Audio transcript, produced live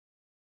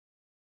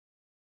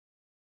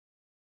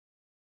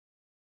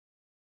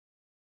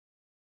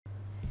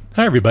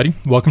Hi everybody,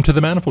 welcome to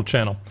the Manifold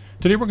channel.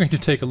 Today we're going to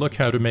take a look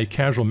how to make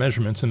casual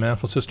measurements in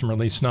Manifold System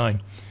Release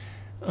 9.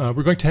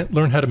 We're going to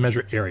learn how to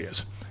measure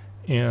areas.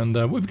 And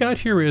what we've got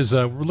here is,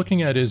 we're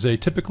looking at is a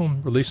typical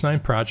Release 9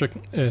 project.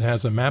 It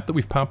has a map that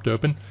we've popped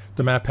open.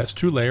 The map has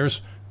two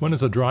layers. One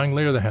is a drawing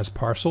layer that has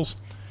parcels.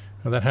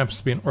 That happens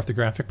to be an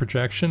orthographic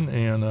projection,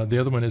 and the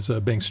other one is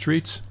Bang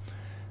Streets.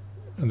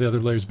 And the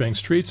other layer is Bang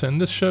Streets, and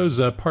this shows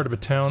part of a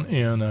town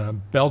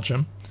in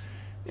Belgium.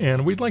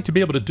 And what we'd like to be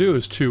able to do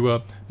is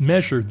to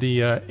measure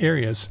the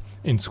areas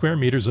in square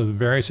meters of the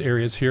various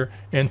areas here,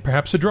 and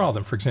perhaps to draw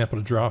them. For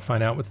example, to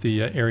find out what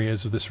the area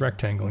is of this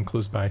rectangle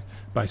enclosed by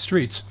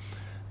streets.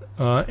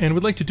 And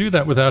we'd like to do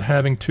that without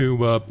having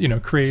to,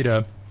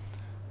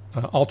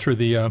 alter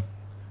the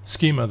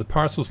schema of the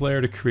parcels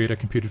layer to create a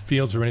computed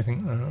fields or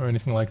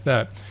anything like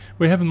that. What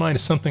we have in mind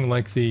is something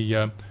like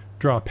the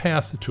Draw a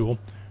Path tool,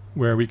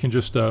 where we can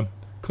just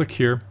click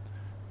here,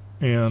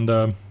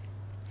 and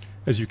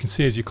as you can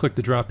see, as you click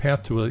the Draw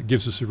Path tool, it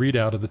gives us a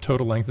readout of the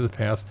total length of the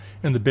path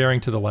and the bearing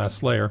to the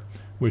last layer,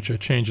 which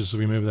changes as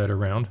we move that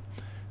around.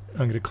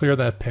 I'm going to clear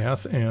that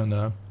path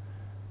and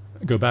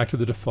go back to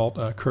the default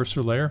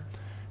cursor layer.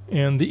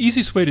 And the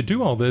easiest way to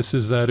do all this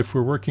is that if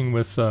we're working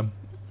with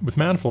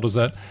Manifold, is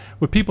that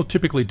what people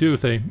typically do if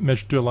they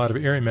do a lot of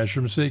area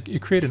measurements, they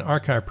create an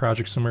archive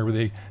project somewhere where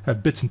they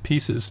have bits and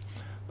pieces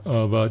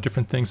of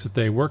different things that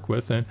they work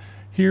with. And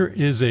here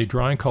is a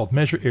drawing called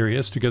Measure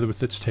Areas together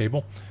with its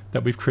table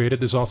that we've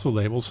created. There's also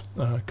labels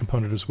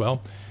component as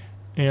well.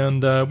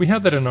 And we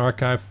have that in an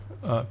archive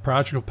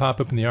project. Will pop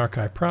up in the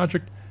archive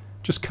project.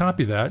 Just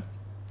copy that,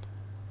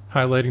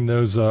 highlighting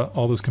those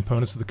all those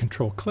components with the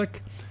control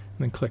click, and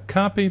then click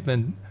copy,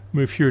 then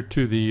move here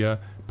to the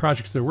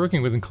projects they're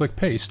working with and click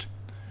paste.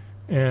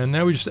 And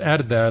now we just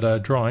added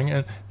that drawing,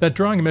 and that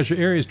drawing and Measure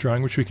Areas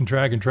drawing, which we can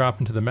drag and drop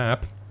into the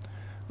map,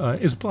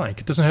 is blank.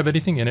 It doesn't have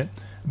anything in it,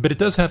 but it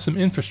does have some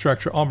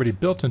infrastructure already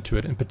built into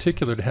it. In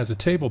particular, it has a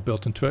table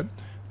built into it.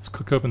 Let's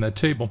click open that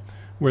table,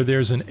 where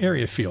there's an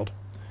area field,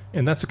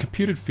 and that's a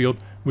computed field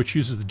which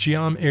uses the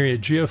geom area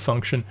geo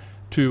function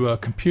to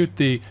compute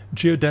the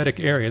geodetic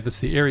area, that's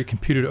the area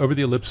computed over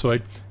the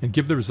ellipsoid, and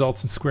give the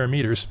results in square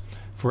meters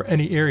for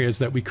any areas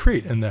that we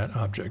create in that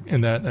object, in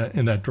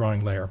that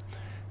drawing layer.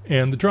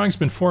 And the drawing's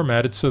been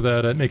formatted so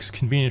that it makes it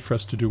convenient for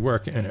us to do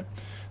work in it.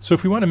 So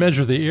if we want to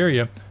measure the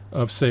area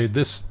of, say,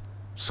 this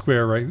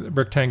square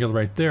rectangle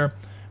right there,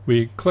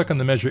 we click on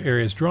the Measure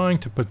Areas drawing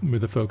to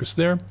move the focus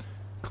there.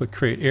 Click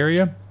Create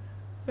Area,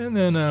 and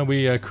then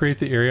we create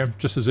the area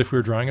just as if we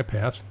were drawing a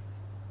path.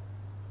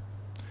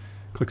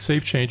 Click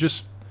Save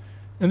Changes,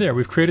 and there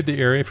we've created the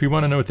area. If we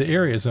want to know what the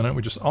area is in it,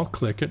 we just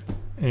Alt-click it,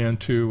 and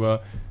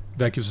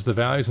that gives us the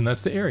values, and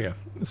that's the area,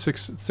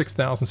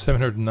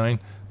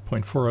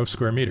 6,709.40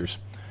 square meters.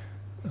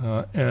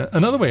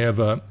 Another way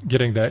of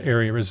getting that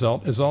area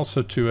result is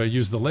also to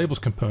use the labels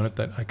component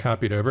that I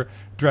copied over,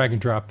 drag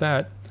and drop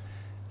that,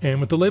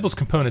 and what the labels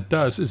component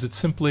does is it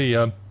simply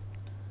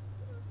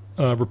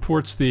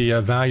reports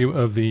the value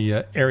of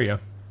the area,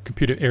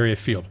 computed area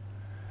field.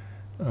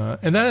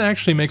 And that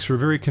actually makes for a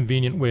very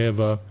convenient way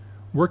of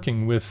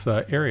working with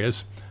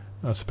areas.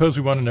 Suppose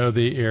we want to know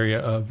the area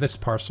of this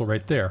parcel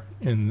right there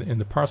in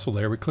the parcel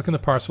layer. We click on the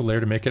parcel layer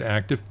to make it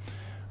active.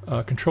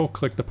 Control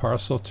click the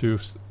parcel to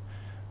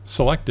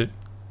select it.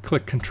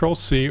 Click Control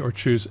C or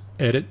choose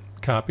Edit,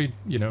 Copy,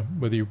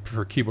 whether you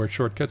prefer keyboard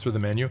shortcuts or the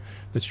menu,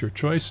 that's your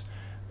choice.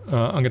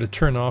 I'm going to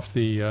turn off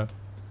the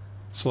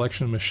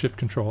selection with Shift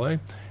Control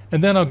A.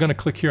 And then I'm going to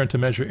click here into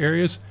Measure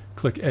Areas,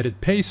 click Edit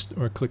Paste,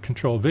 or click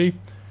Control V.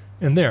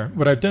 And there,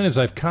 what I've done is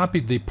I've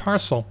copied the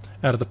parcel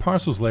out of the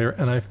parcels layer,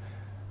 and I've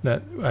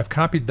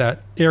copied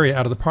that area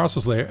out of the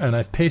parcels layer, and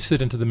I've pasted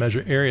it into the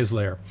Measure Areas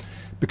layer.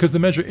 Because the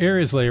Measure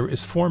Areas layer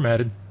is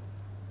formatted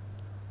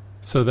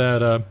so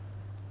that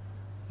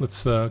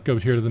let's go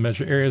here to the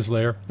Measure Areas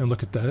layer and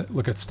look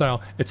at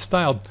style. It's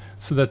styled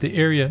so that the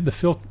area, the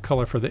fill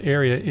color for the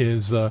area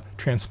is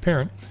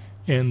transparent,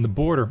 and the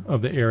border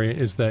of the area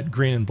is that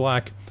green and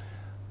black.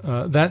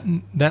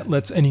 That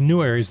lets any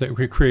new areas that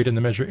we create in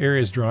the Measure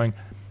Areas drawing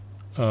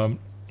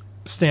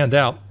stand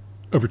out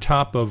over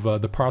top of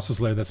the parcels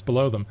layer that's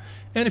below them.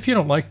 And if you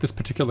don't like this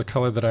particular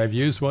color that I've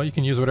used, well, you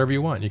can use whatever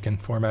you want. You can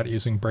format it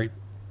using bright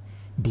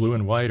blue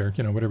and white, or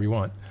whatever you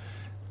want.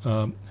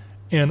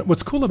 And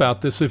what's cool about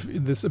this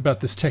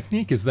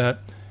technique is that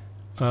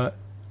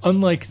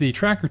unlike the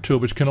tracker tool,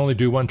 which can only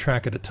do one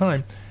track at a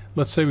time,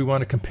 let's say we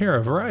want to compare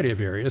a variety of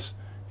areas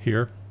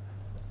here,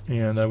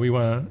 and we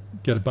want to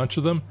get a bunch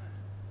of them,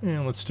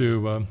 and let's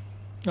do one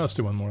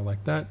more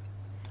like that.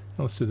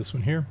 Let's do this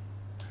one here,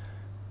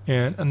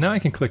 and now I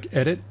can click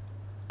Edit,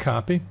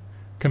 Copy,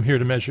 come here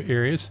to Measure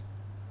Areas,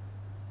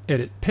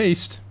 Edit,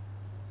 Paste,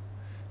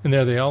 and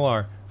there they all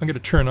are. I'm going to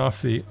turn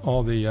off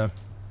all the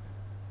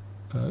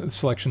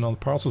selection on the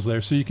parcels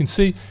there, so you can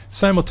see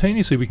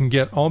simultaneously we can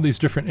get all these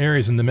different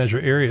areas in the Measure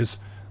Areas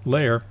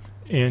layer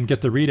and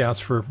get the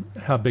readouts for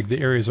how big the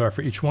areas are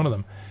for each one of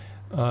them.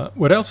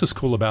 What else is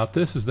cool about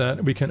this is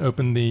that we can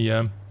open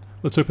the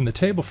let's open the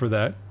table for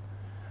that.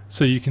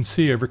 so you can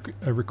see a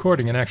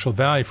recording, an actual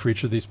value for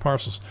each of these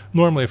parcels.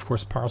 Normally, of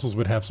course, parcels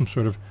would have some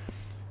sort of,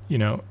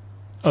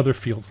 other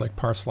fields like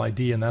parcel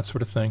ID and that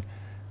sort of thing.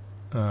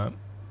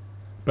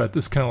 But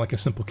this is kind of like a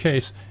simple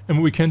case. And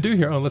what we can do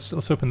here,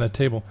 let's open that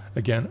table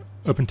again,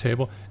 open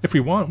table. If we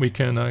want, we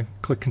can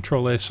click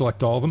Control-A to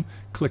select all of them,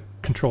 click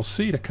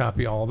Control-C to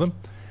copy all of them.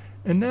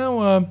 And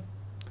now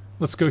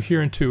let's go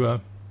here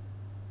into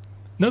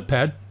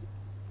Notepad,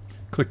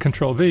 click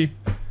Control-V,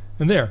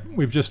 and there,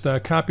 we've just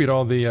copied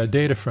all the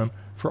data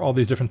for all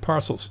these different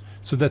parcels.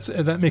 So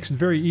that makes it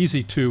very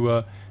easy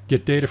to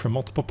get data from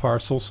multiple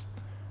parcels.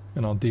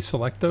 And I'll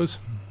deselect those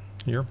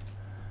here.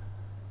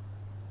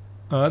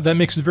 That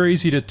makes it very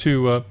easy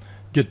to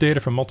get data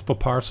from multiple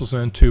parcels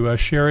and to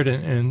share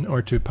it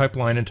or to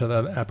pipeline into the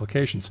other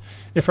applications.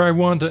 If I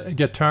want to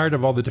get tired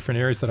of all the different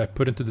areas that I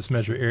put into this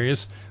measure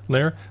areas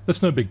layer,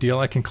 that's no big deal.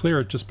 I can clear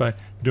it just by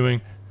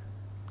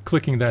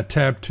clicking that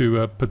tab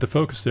to put the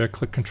focus there,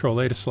 click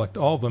Control-A to select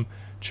all of them,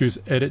 choose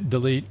Edit,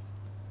 Delete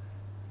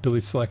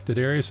selected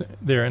areas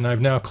there, and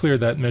I've now cleared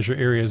that measure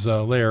areas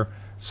layer,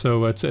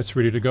 so it's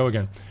ready to go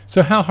again.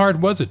 So how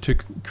hard was it to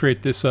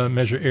create this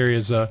measure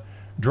areas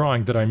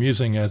drawing that I'm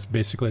using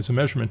basically as a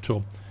measurement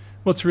tool?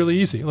 Well, it's really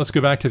easy. Let's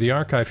go back to the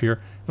archive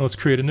here and let's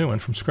create a new one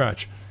from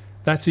scratch.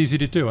 That's easy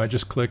to do. I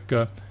just click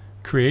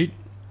Create,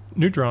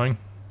 New Drawing,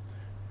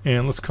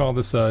 and let's call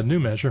this New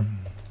Measure.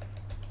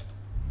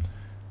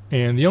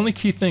 And the only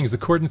key thing is the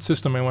coordinate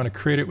system. I want to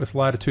create it with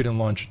latitude and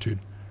longitude.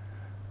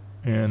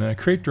 And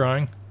Create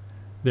Drawing.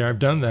 There, I've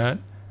done that.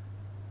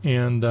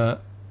 And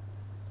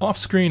off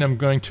screen, I'm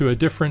going to a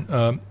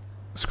different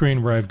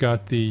screen where I've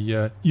got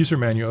the user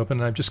manual open,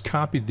 and I've just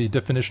copied the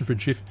definition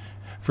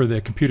for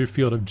the computed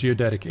field of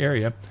geodetic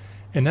area.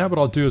 And now what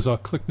I'll do is I'll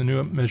click the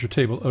new measure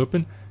table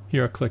open.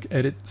 Here I'll click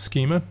Edit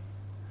Schema.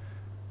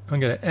 I'm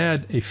going to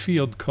add a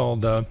field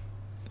called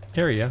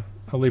area.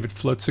 I'll leave it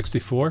float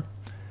 64.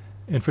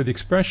 And for the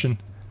expression,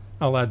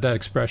 I'll add that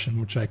expression,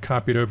 which I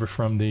copied over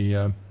from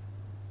the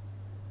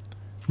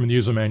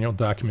user manual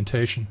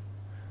documentation.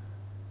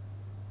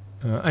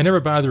 I never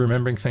bother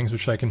remembering things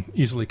which I can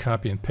easily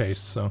copy and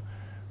paste, so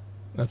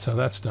that's how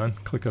that's done.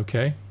 Click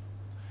OK.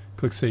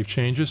 Click Save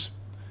Changes.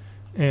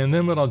 And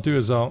then what I'll do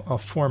is I'll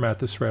format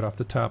this right off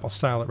the top. I'll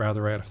style it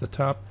rather right off the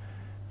top.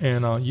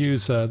 And I'll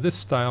use this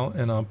style,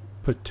 and I'll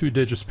put 2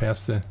 digits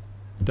past the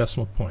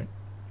decimal point.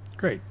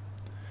 Great.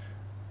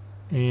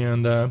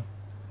 And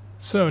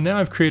so now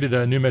I've created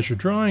a new measure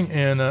drawing,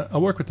 and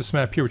I'll work with this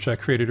map here, which I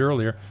created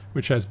earlier,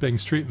 which has big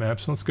street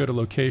maps. So let's go to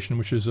location,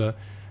 which is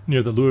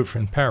near the Louvre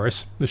in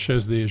Paris. This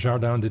shows the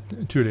Jardin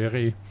des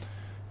Tuileries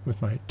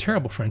with my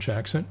terrible French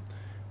accent.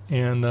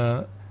 And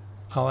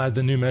I'll add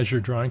the new measure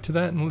drawing to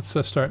that, and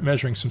let's start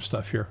measuring some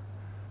stuff here.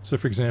 So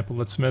for example,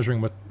 let's measure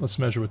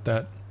what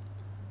that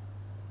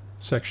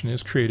section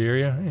is. Create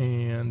area,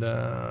 and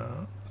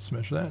let's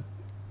measure that.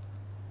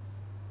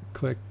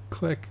 Click,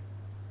 click,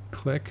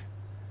 click,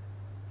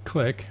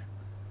 click,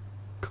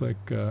 click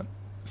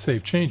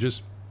Save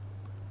Changes.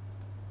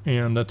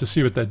 And to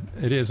see what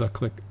it is, I'll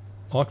click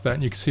lock that,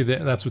 and you can see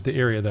that's what the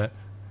area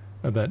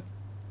of that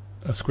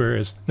square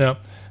is. Now,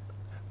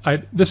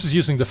 this is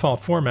using default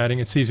formatting.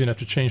 It's easy enough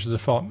to change the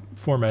default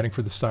formatting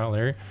for the style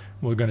area.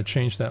 We're going to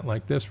change that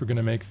like this. We're going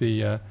to make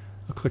the I'll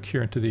click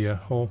here into the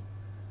whole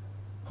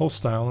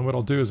style, and what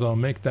I'll do is I'll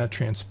make that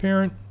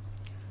transparent.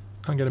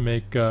 I'm going to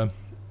make the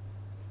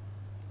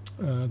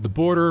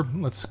border.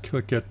 Let's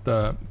click at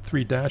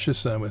 3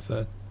 dashes with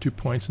 2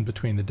 points in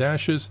between the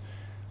dashes.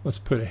 Let's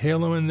put a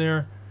halo in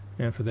there,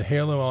 and for the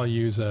halo I'll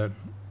use a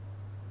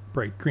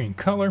bright green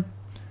color,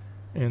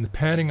 and the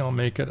padding I'll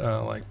make it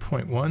like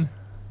 0.1.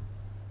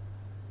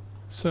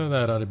 So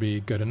that ought to be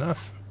good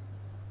enough.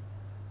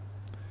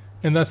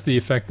 And that's the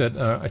effect that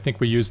I think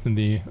we used in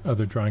the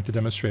other drawing to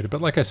demonstrate it.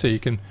 But like I say, you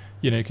can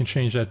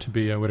change that to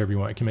be whatever you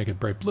want. You can make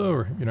it bright blue,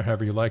 or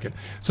however you like it.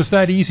 So it's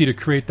that easy to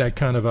create that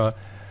kind of a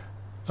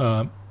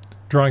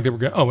drawing that we're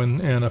going. Oh,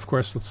 and of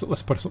course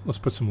let's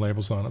put some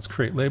labels on. Let's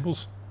create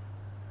labels,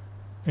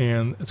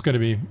 and it's going to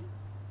be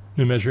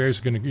new measure areas.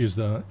 We're going to use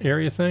the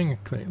area thing.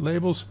 Create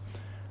labels.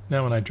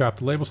 Now when I drop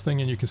the labels thing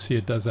in, you can see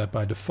it does that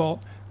by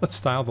default. Let's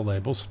style the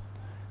labels.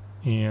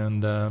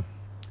 And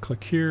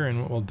click here,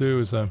 and what we'll do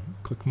is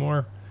click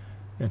more,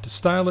 and to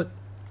style it,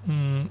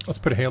 let's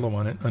put a halo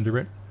on it, under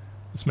it.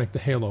 Let's make the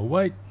halo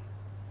white,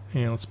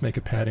 and let's make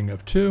a padding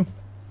of 2.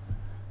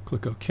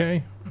 Click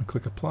OK, and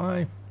click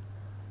Apply.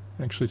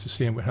 Actually, to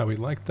see how we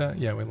like that,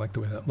 yeah, we like the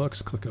way that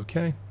looks. Click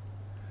OK,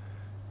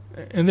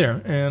 and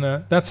there,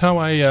 and that's how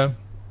I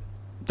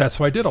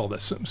did all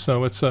this.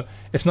 So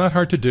it's not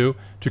hard to do,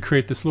 to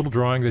create this little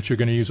drawing that you're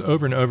going to use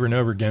over and over and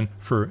over again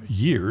for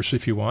years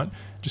if you want.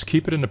 Just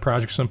keep it in the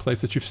project someplace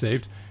that you've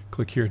saved.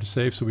 Click here to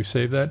save, so we've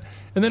saved that.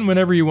 And then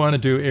whenever you want to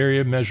do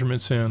area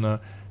measurements and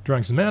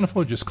drawings in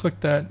manifold, just click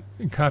that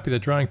and copy that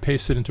drawing,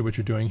 paste it into what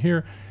you're doing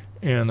here,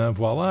 and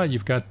voila,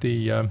 you've got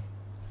the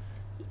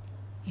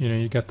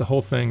you got the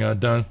whole thing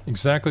done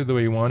exactly the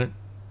way you want it.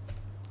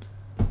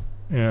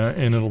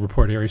 And it'll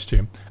report areas to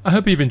you. I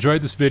hope you've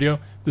enjoyed this video.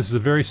 This is a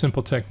very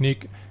simple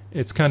technique.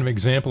 It's kind of an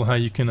example how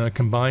you can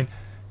combine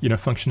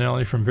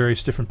functionality from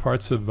various different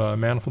parts of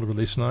Manifold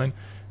Release 9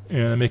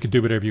 and make it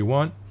do whatever you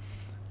want.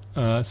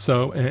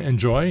 So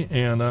enjoy,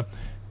 and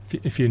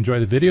if you enjoy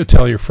the video,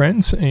 tell your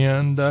friends,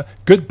 and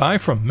goodbye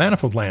from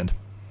Manifold Land.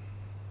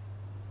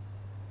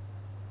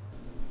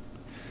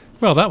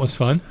 Well, that was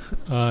fun.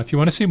 If you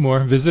want to see more,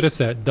 visit us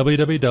at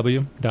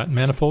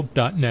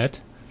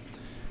www.manifold.net.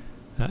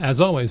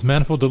 As always,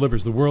 Manifold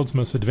delivers the world's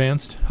most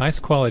advanced,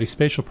 highest quality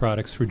spatial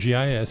products for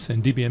GIS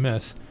and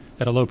DBMS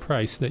at a low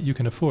price that you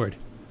can afford.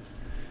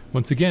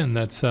 Once again,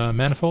 that's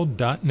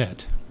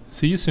manifold.net.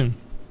 See you soon.